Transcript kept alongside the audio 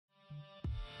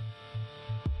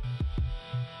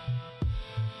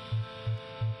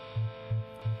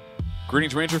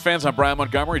Greetings, Ranger fans. I'm Bryan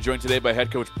Montgomery, joined today by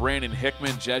head coach Brandon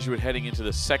Hickman. Jesuit heading into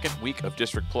the second week of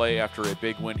district play after a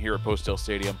big win here at Postdale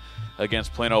Stadium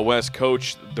against Plano West.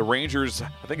 Coach, the Rangers,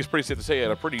 I think it's pretty safe to say,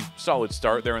 had a pretty solid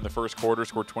start there in the first quarter,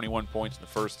 scored 21 points in the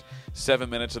first 7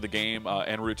 minutes of the game,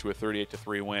 en route to a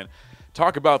 38-3 win.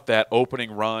 Talk about that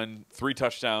opening run, 3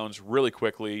 touchdowns really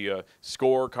quickly,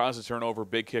 score, cause a turnover,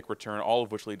 big kick return, all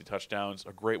of which lead to touchdowns.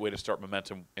 A great way to start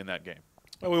momentum in that game.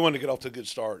 Well, we wanted to get off to a good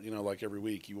start. Like every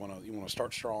week, you want to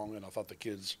start strong, and I thought the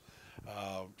kids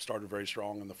started very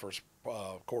strong in the first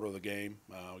quarter of the game.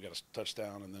 We got a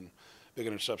touchdown, and then big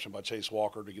interception by Chase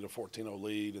Walker to get a 14-0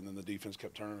 lead, and then the defense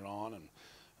kept turning it on, and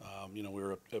we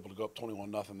were able to go up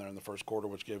 21-0 there in the first quarter,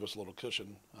 which gave us a little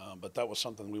cushion. But that was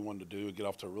something we wanted to do, get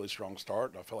off to a really strong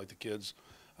start. I felt like the kids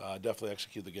definitely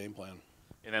executed the game plan.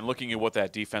 And then looking at what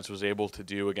that defense was able to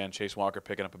do, again, Chase Walker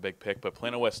picking up a big pick, but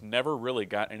Plano West never really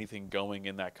got anything going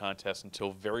in that contest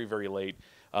until very, very late.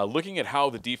 Looking at how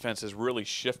the defense has really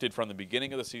shifted from the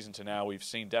beginning of the season to now, we've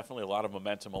seen definitely a lot of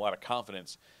momentum, a lot of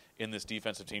confidence in this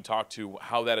defensive team. Talk to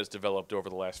how that has developed over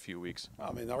the last few weeks.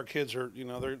 I mean, our kids are,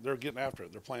 they're getting after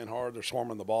it. They're playing hard. They're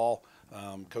swarming the ball.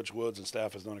 Coach Woods and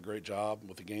staff has done a great job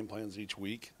with the game plans each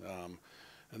week.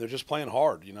 And they're just playing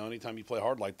hard. Anytime you play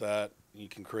hard like that, you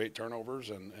can create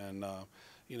turnovers. And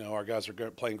our guys are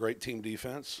playing great team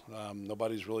defense.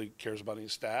 Nobody's really cares about any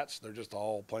stats. They're just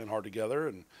all playing hard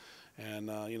together. And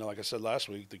like I said last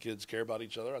week, the kids care about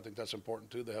each other. I think that's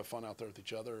important too. They have fun out there with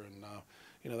each other, and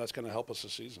that's going to help us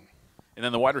this season. And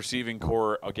then the wide receiving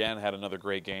core, again, had another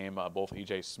great game. Both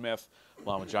E.J. Smith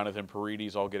along with Jonathan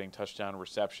Paredes all getting touchdown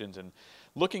receptions. And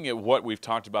looking at what we've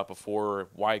talked about before,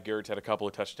 Wyatt Garrett's had a couple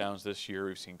of touchdowns this year.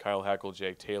 We've seen Kyle Hackle,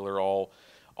 Jake Taylor, all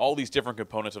these different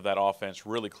components of that offense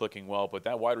really clicking well. But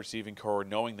that wide receiving core,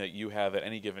 knowing that you have at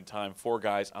any given time 4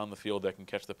 guys on the field that can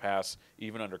catch the pass,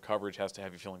 even under coverage, has to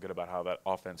have you feeling good about how that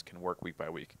offense can work week by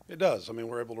week. It does. I mean,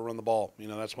 we're able to run the ball.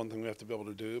 That's one thing we have to be able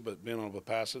to do, but being able to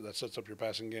pass it, that sets up your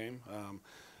passing game.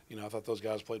 I thought those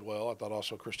guys played well. I thought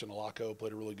also Christian Alaco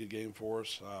played a really good game for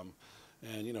us.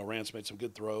 Rance made some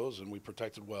good throws, and we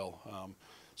protected well.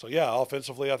 So, yeah,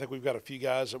 offensively, I think we've got a few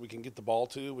guys that we can get the ball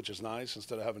to, which is nice.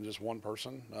 Instead of having just one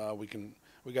person,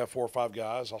 we got 4 or 5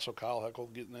 guys. Also, Kyle Heckle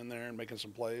getting in there and making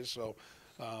some plays. So,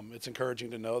 it's encouraging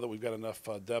to know that we've got enough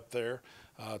depth there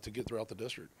to get throughout the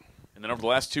district. And then over the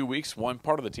last 2 weeks, one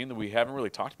part of the team that we haven't really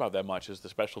talked about that much is the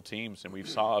special teams. And we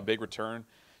saw a big return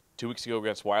 2 weeks ago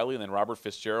against Wiley, and then Robert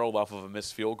Fitzgerald off of a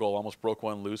missed field goal almost broke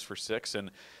one loose for 6. And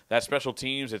that special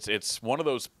teams, it's one of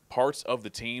those parts of the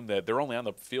team that they're only on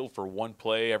the field for one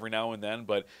play every now and then,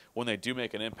 but when they do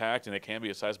make an impact, and it can be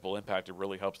a sizable impact, it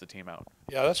really helps the team out.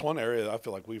 Yeah, that's one area that I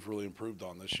feel like we've really improved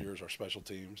on this year is our special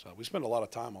teams. We spend a lot of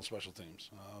time on special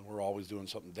teams. We're always doing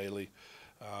something daily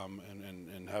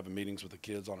and having meetings with the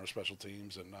kids on our special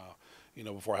teams. And,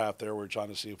 before half there, we were trying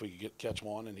to see if we could catch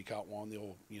one, and he caught one, the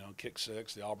old, kick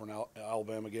 6, the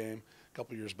Auburn-Alabama game a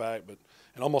couple of years back,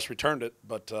 and almost returned it.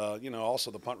 But,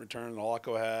 also the punt return that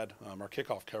Alaco had. Our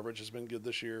kickoff coverage has been good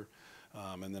this year.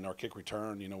 And then our kick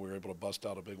return, we were able to bust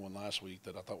out a big one last week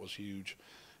that I thought was huge.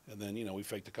 And then, we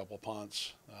faked a couple of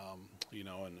punts,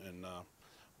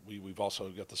 we've also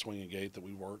got the swinging gate that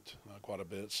we worked quite a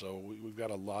bit. So we've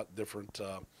got a lot different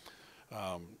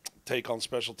take on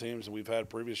special teams than we've had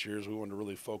previous years. We wanted to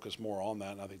really focus more on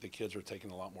that, and I think the kids are taking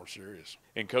it a lot more serious.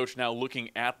 And, Coach, now looking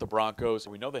at the Broncos,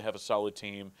 we know they have a solid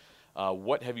team.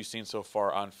 What have you seen so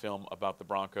far on film about the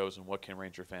Broncos, and what can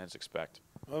Ranger fans expect?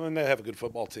 I mean, they have a good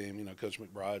football team. Coach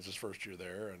McBride's his first year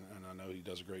there, and I know he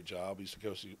does a great job. He used to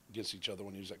coach against each other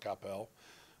when he was at Coppell.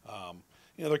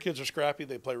 Their kids are scrappy.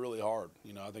 They play really hard.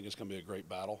 I think it's going to be a great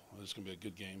battle. It's going to be a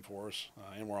good game for us,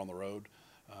 and we're on the road.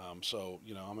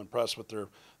 I'm impressed with their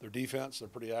defense. They're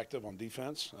pretty active on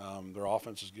defense. Their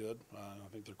offense is good. I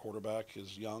think their quarterback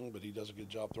is young, but he does a good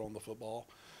job throwing the football,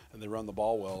 and they run the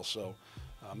ball well. So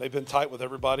they've been tight with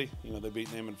everybody. They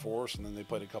beat Naaman Forest, and then they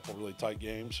played a couple of really tight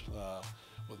games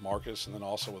with Marcus, and then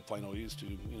also with Plano East,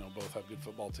 who both have good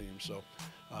football teams. So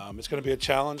it's going to be a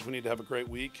challenge. We need to have a great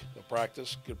week of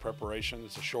practice, good preparation.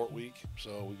 It's a short week,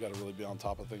 so we've got to really be on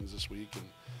top of things this week, and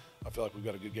I feel like we've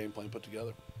got a good game plan put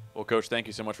together. Well, Coach, thank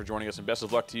you so much for joining us, and best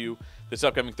of luck to you this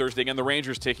upcoming Thursday. Again, the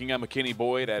Rangers taking on McKinney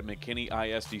Boyd at McKinney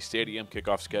ISD Stadium.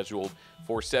 Kickoff scheduled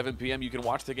for 7 p.m. You can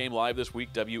watch the game live this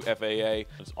week, WFAA.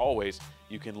 As always,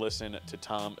 you can listen to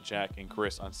Tom, Jack, and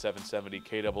Chris on 770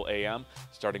 KAAM,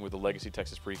 starting with the Legacy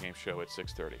Texas pregame show at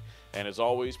 6:30. And as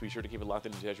always, be sure to keep it locked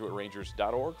into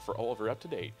JesuitRangers.org for all of your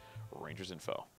up-to-date Rangers info.